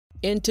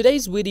In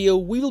today's video,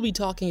 we will be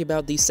talking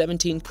about the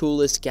 17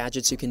 coolest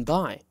gadgets you can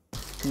buy.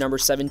 Number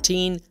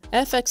 17.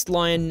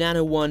 Fxlion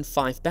Nano 1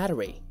 5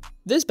 battery.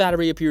 This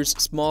battery appears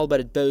small, but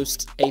it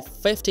boasts a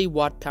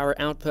 50-watt power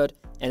output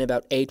and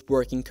about 8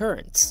 working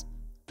currents.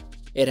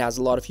 It has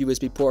a lot of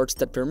USB ports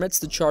that permits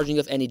the charging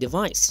of any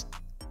device.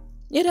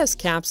 It has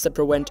caps that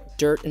prevent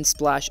dirt and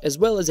splash, as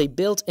well as a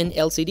built-in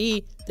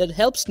LCD that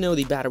helps know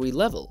the battery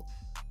level.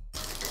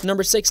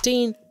 Number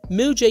 16.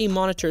 Moojay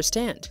monitor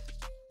stand.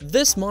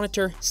 This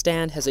monitor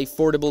stand has a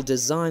fordable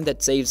design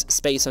that saves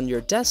space on your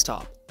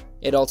desktop.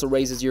 It also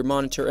raises your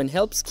monitor and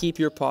helps keep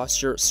your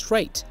posture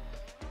straight.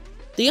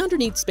 The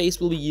underneath space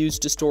will be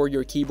used to store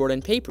your keyboard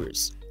and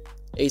papers.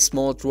 A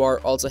small drawer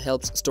also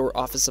helps store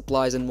office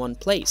supplies in one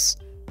place.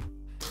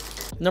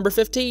 Number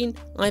 15.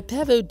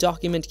 Ipevo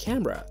Document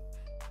Camera.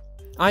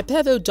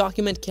 Ipevo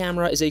Document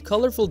Camera is a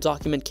colorful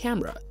document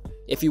camera.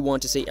 If you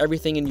want to see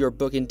everything in your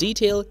book in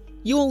detail,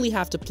 you only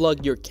have to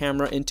plug your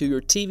camera into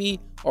your TV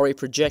or a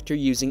projector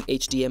using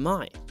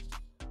HDMI.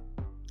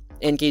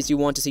 In case you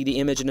want to see the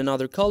image in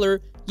another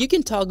color, you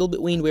can toggle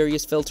between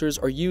various filters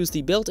or use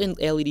the built-in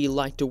LED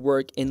light to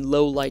work in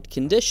low light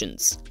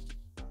conditions.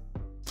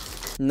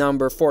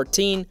 Number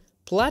 14.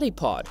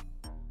 Platypod.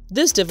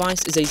 This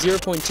device is a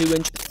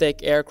 0.2-inch thick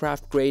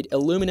aircraft-grade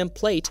aluminum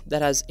plate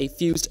that has a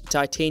fused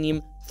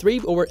titanium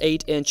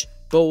 3/8-inch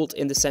bolt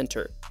in the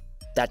center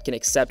that can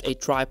accept a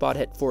tripod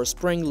head for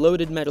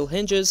spring-loaded metal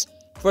hinges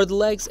for the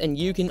legs, and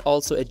you can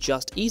also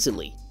adjust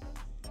easily.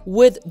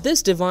 With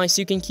this device,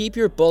 you can keep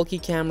your bulky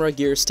camera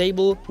gear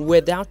stable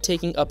without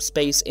taking up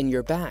space in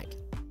your bag.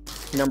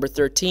 Number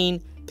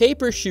 13.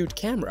 Paper shoot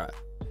camera.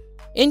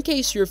 In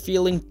case you're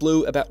feeling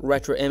blue about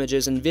retro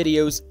images and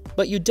videos,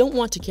 but you don't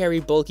want to carry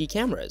bulky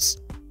cameras,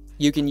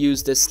 you can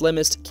use this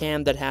slimmest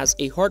cam that has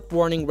a heart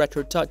warning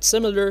retro touch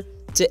similar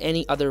to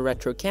any other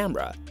retro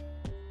camera.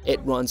 It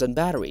runs on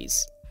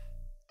batteries.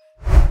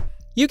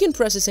 You can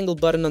press a single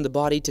button on the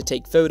body to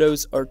take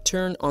photos or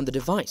turn on the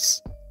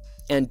device.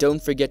 And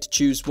don't forget to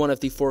choose one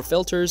of the 4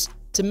 filters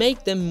to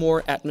make them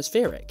more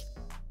atmospheric.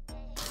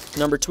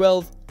 Number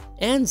 12.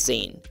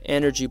 Anzine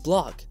Energy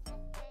Block.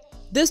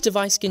 This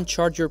device can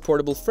charge your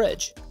portable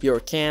fridge,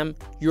 your cam,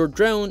 your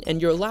drone, and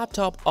your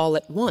laptop all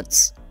at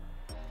once.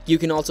 You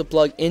can also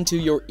plug into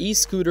your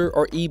e-scooter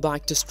or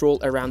e-bike to stroll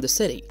around the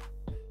city.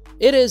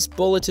 It is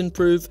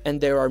bulletin-proof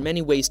and there are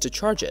many ways to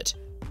charge it.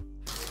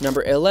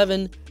 Number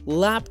 11.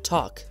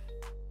 Laptop.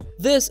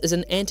 This is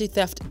an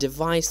anti-theft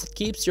device that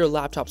keeps your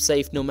laptop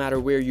safe no matter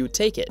where you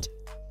take it.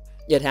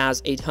 It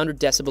has a 800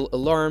 decibel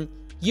alarm.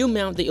 You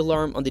mount the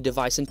alarm on the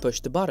device and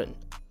push the button.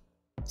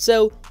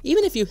 So,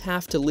 even if you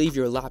have to leave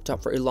your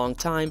laptop for a long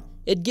time,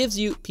 it gives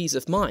you peace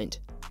of mind.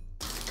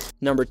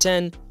 Number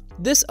 10.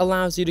 This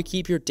allows you to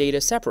keep your data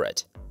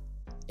separate.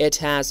 It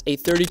has a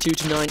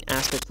 32:9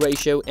 aspect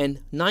ratio and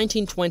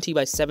 1920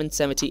 by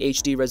 770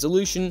 HD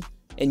resolution,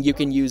 and you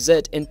can use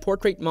it in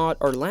portrait mode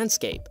or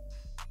landscape.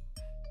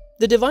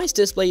 The device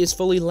display is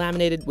fully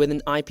laminated with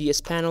an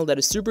IPS panel that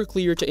is super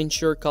clear to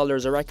ensure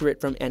colors are accurate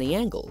from any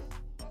angle.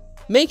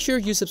 Make sure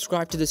you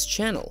subscribe to this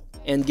channel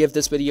and give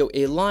this video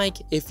a like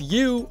if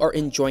you are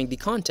enjoying the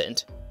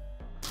content.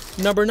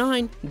 Number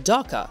 9.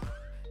 Doka.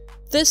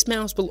 This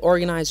mouse will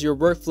organize your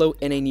workflow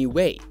in a new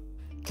way.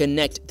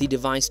 Connect the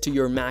device to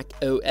your Mac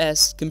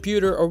OS,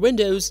 computer, or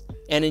Windows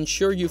and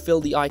ensure you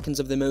fill the icons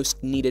of the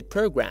most needed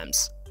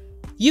programs.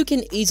 You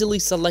can easily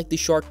select the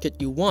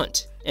shortcut you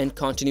want and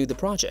continue the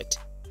project.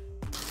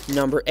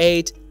 Number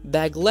 8.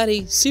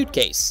 Fxlion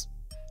Suitcase.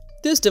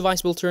 This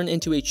device will turn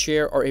into a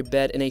chair or a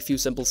bed in a few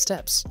simple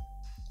steps.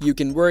 You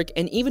can work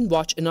and even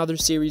watch another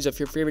series of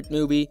your favorite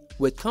movie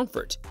with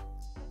comfort.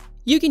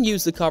 You can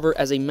use the cover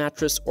as a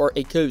mattress or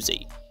a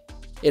cozy.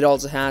 It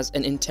also has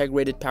an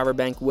integrated power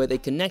bank with a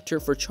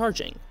connector for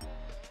charging.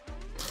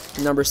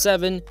 Number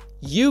 7.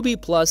 UB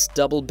Plus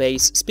Double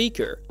Bass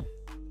Speaker.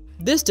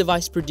 This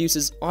device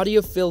produces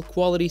audiophile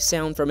quality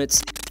sound from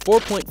its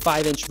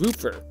 4.5-inch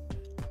woofer.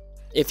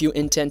 If you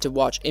intend to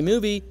watch a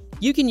movie,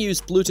 you can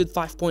use Bluetooth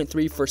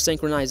 5.3 for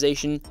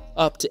synchronization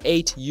up to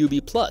 8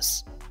 UB+,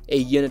 a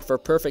unit for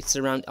perfect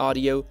surround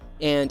audio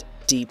and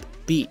deep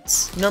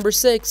beats. Number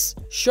 6.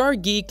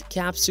 SharGeek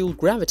Capsule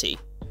Gravity.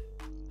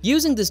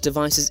 Using this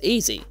device is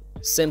easy.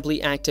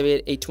 Simply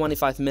activate a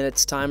 25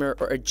 minutes timer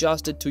or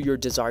adjust it to your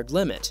desired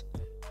limit.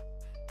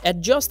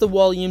 Adjust the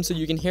volume so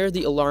you can hear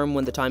the alarm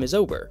when the time is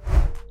over.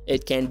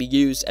 It can be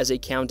used as a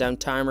countdown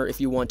timer if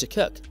you want to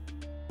cook.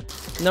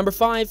 Number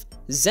 5.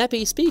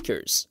 Zeppy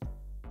Speakers.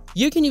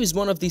 You can use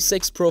one of the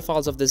 6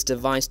 profiles of this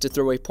device to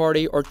throw a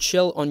party or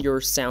chill on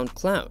your sound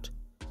cloud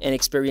and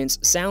experience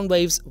sound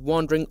waves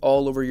wandering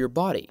all over your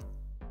body.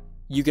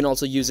 You can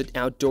also use it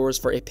outdoors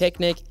for a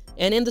picnic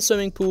and in the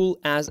swimming pool,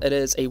 as it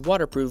is a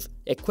waterproof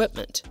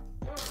equipment.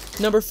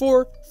 Number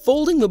 4.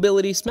 Folding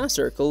Mobility Smash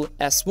Circle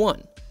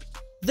S1.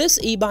 This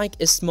e-bike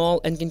is small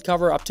and can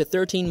cover up to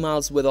 13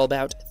 miles with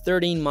about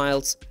 13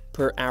 miles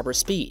per hour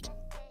speed.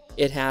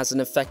 It has an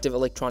effective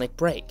electronic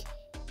brake.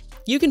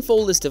 You can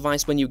fold this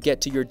device when you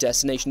get to your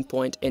destination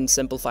point in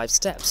simple 5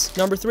 steps.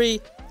 Number 3.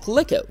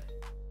 Clicko.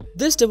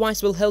 This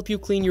device will help you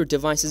clean your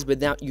devices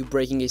without you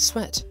breaking a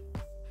sweat.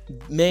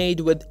 Made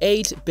with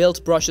 8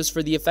 built brushes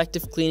for the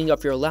effective cleaning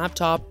of your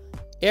laptop,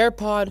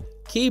 AirPod,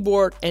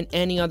 keyboard, and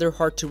any other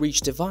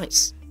hard-to-reach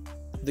device.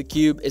 The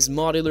cube is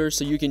modular,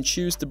 so you can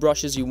choose the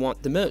brushes you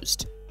want the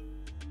most.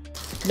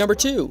 Number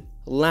 2.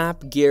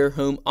 Lap Gear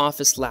Home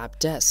Office Lap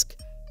Desk.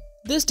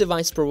 This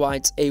device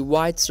provides a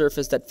wide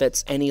surface that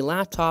fits any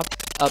laptop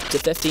up to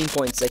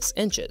 15.6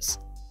 inches.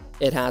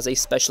 It has a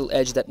special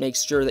edge that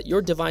makes sure that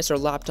your device or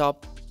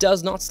laptop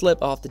does not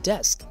slip off the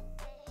desk.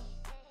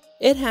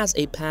 It has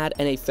a pad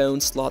and a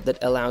phone slot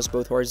that allows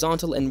both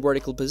horizontal and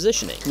vertical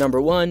positioning.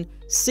 Number 1.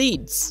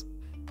 Seeds.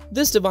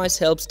 This device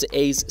helps to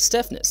ease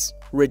stiffness,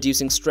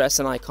 reducing stress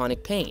and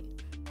iconic pain.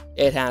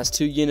 It has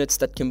 2 units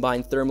that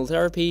combine thermal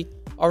therapy,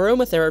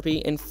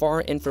 aromatherapy, and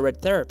far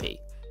infrared therapy.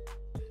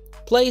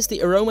 Place the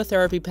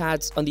aromatherapy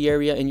pads on the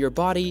area in your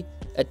body,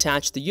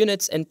 attach the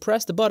units, and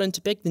press the button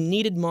to pick the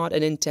needed mod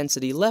and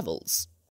intensity levels.